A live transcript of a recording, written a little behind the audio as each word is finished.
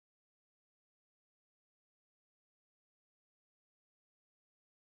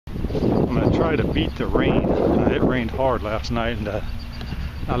try to beat the rain. It rained hard last night and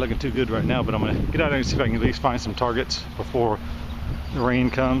not looking too good right now, but I'm gonna get out there and see if I can at least find some targets before the rain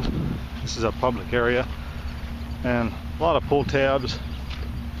comes. This is a public area and a lot of pull tabs,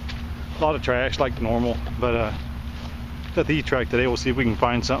 a lot of trash like normal, but at the Etrac today we'll see if we can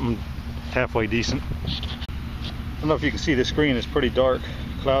find something halfway decent. I don't know if you can see the screen is pretty dark,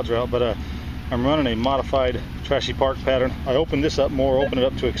 clouds are out, but I'm running a modified trashy park pattern. I opened this up more, opened it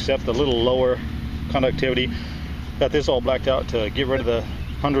up to accept a little lower conductivity. Got this all blacked out to get rid of the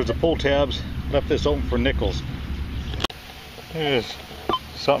hundreds of pull tabs. Left this open for nickels. There's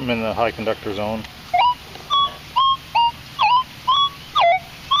something in the high conductor zone.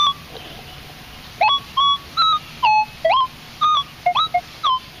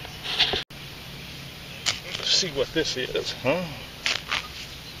 Let's see what this is, huh?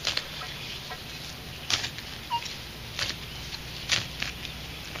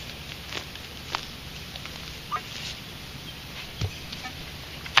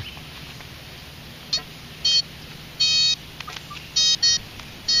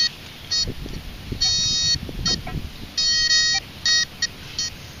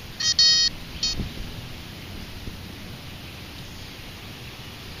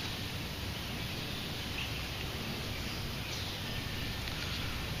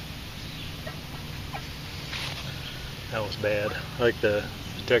 That was bad. I think the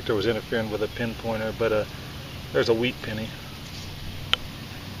detector was interfering with a pinpointer, but there's a wheat penny.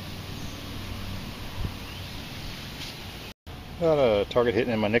 Got a target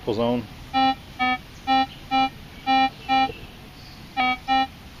hitting in my nickel zone.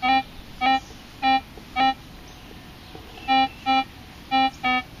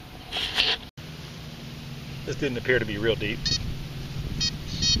 This didn't appear to be real deep.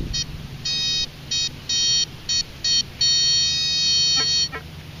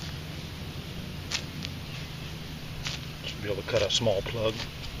 Be able to cut a small plug.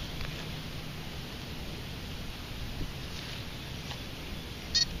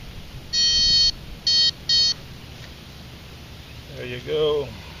 There you go.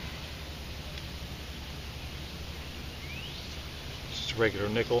 Just a regular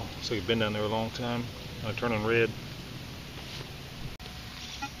nickel. So you've been down there a long time. Turning red.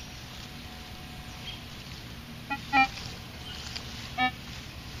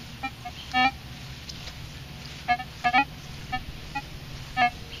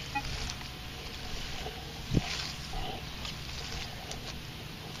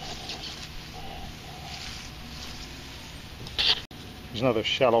 There's another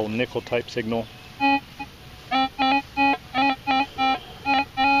shallow nickel type signal.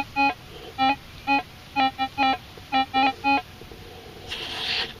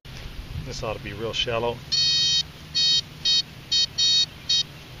 This ought to be real shallow.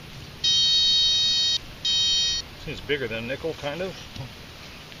 Seems bigger than nickel, kind of.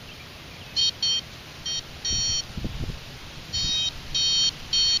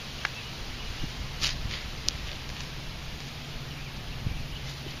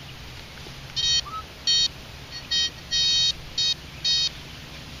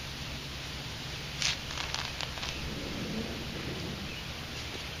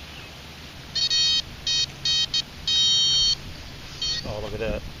 Oh, look at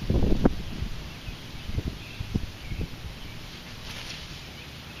that.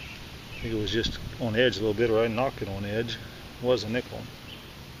 I think it was just on edge a little bit, or I knocked it on edge. It was a nickel.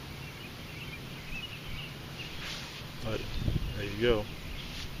 But there you go.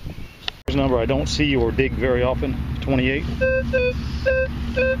 Here's a number I don't see or dig very often, 28.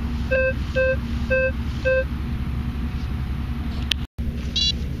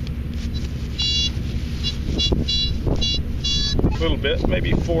 A little bit,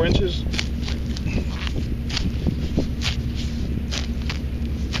 maybe 4 inches.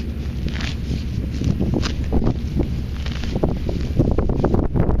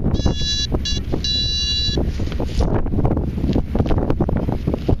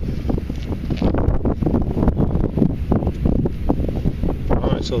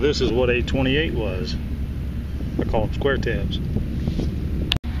 Alright, so this is what a 28 was. I call them square tabs.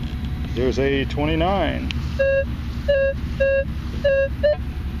 There's a 29.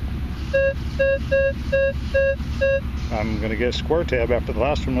 I'm going to get a square tab after the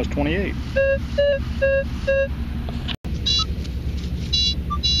last one was 28.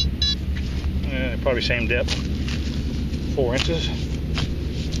 Probably same depth, 4 inches.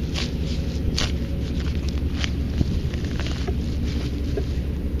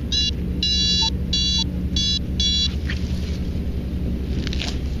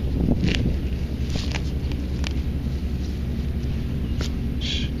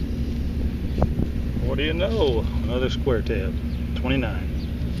 No, another square tab, 29.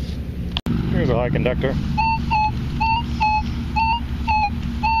 Here's a high conductor.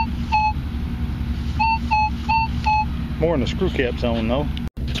 More in the screw cap zone though.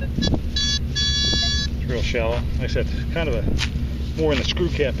 It's real shallow. Like I said, it's kind of a more in the screw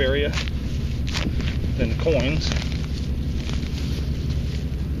cap area than the coins.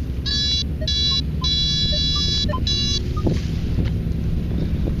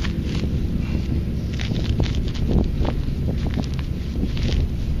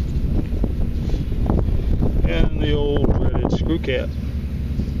 And the old dreaded screw cap.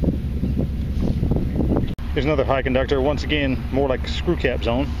 Here's another high conductor, once again more like screw cap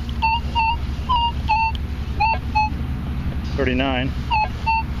zone. 39,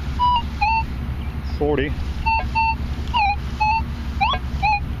 40.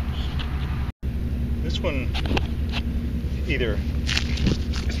 This one either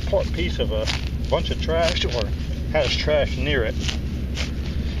is part piece of a bunch of trash or has trash near it.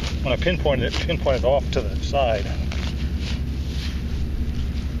 When I pinpointed it off to the side.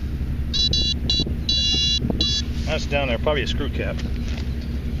 That's down there, probably a screw cap.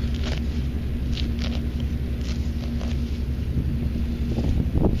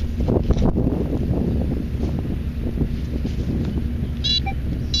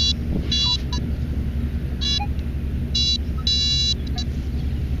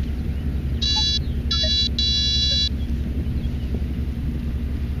 I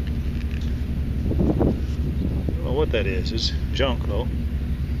don't know what that is. It's junk though.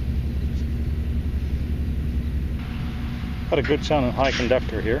 Got a good sounding high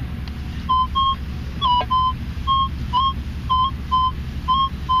conductor here.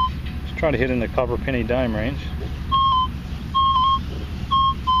 Just trying to hit in the copper penny dime range.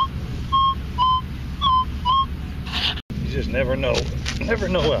 You just never know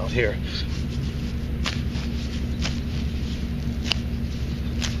out here.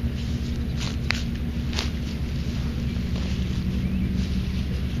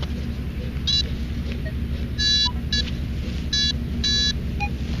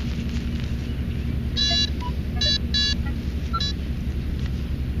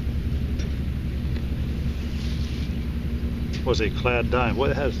 Was a clad dime.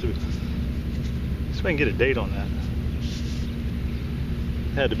 What it has to do? See if I can get a date on that.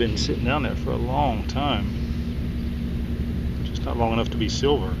 It had to have been sitting down there for a long time. Just not long enough to be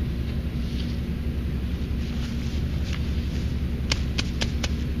silver.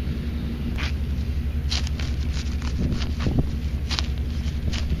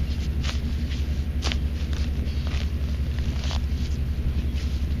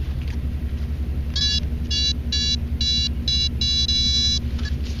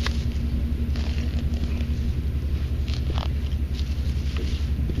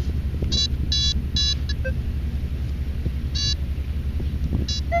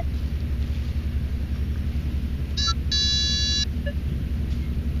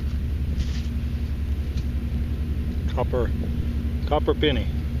 Copper penny.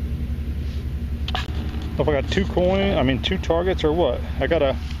 If I got two targets or what? I got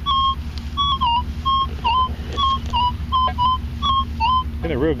a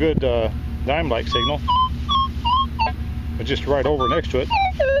real good dime-like signal, but just right over next to it.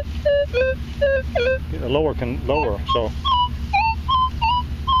 The lower so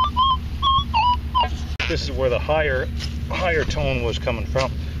this is where the higher tone was coming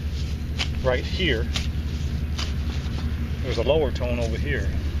from. Right here. There's a lower tone over here.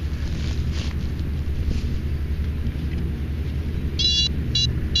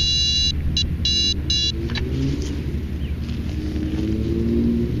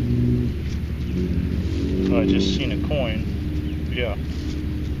 I just seen a coin. Yeah.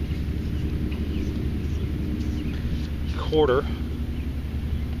 Quarter.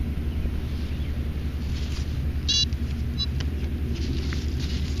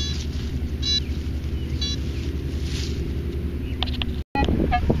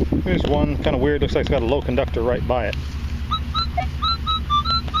 Here's one kind of weird, looks like it's got a low conductor right by it.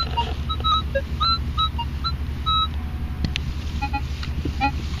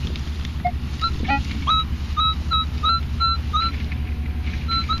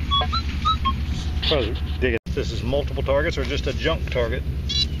 Probably dig it. This is multiple targets or just a junk target.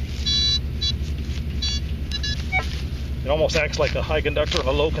 It almost acts like a high conductor and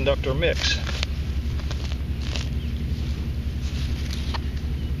a low conductor mix.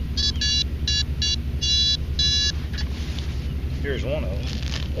 Here's one of them.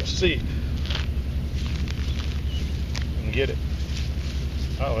 Let's see. I can get it.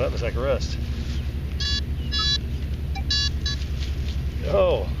 Oh, that looks like rust.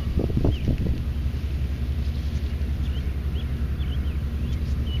 Oh.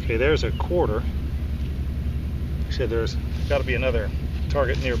 Okay, there's a quarter. Like I said, there's got to be another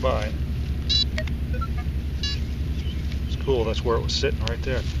target nearby. It's cool, that's where it was sitting right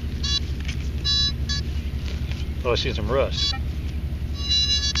there. Oh, I see some rust.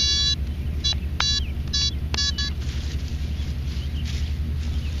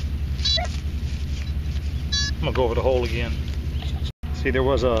 I'm gonna go over the hole again. See, there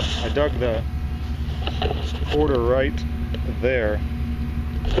was I dug the quarter right there.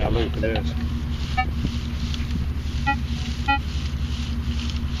 Now look at this.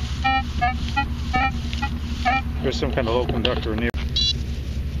 There's some kind of low conductor near.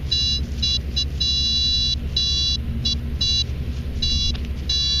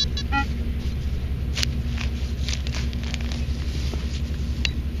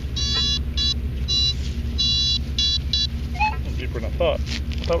 Deeper than I thought.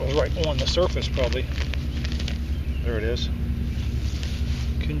 I thought it was right on the surface, probably. There it is.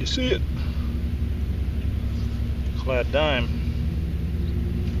 Can you see it? Clad dime.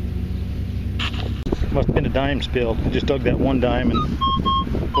 Must have been a dime spill. I just dug that one dime and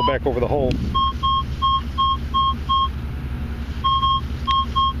go back over the hole.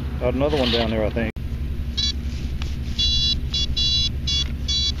 Got another one down there, I think.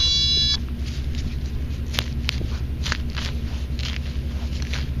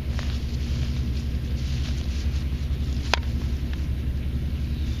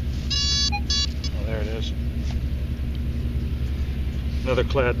 There it is. Another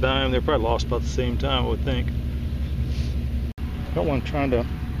clad dime. They're probably lost about the same time, I would think. Got one trying to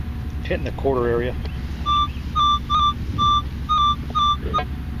hit in the quarter area.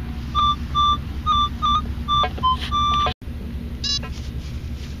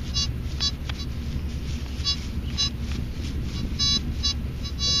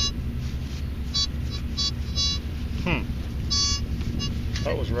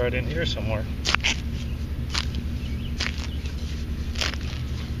 That was right in here somewhere.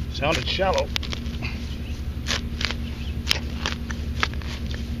 Sounded shallow.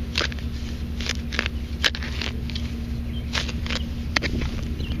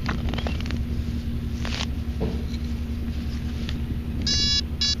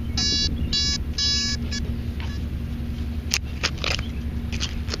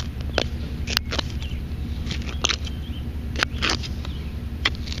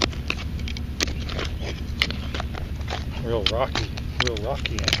 Real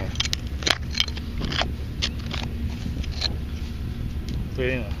rocky in here. But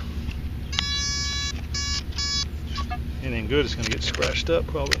anything good is going to get scratched up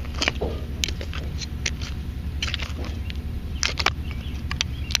probably.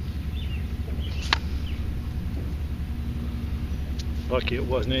 Lucky it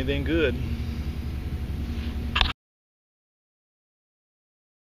wasn't anything good.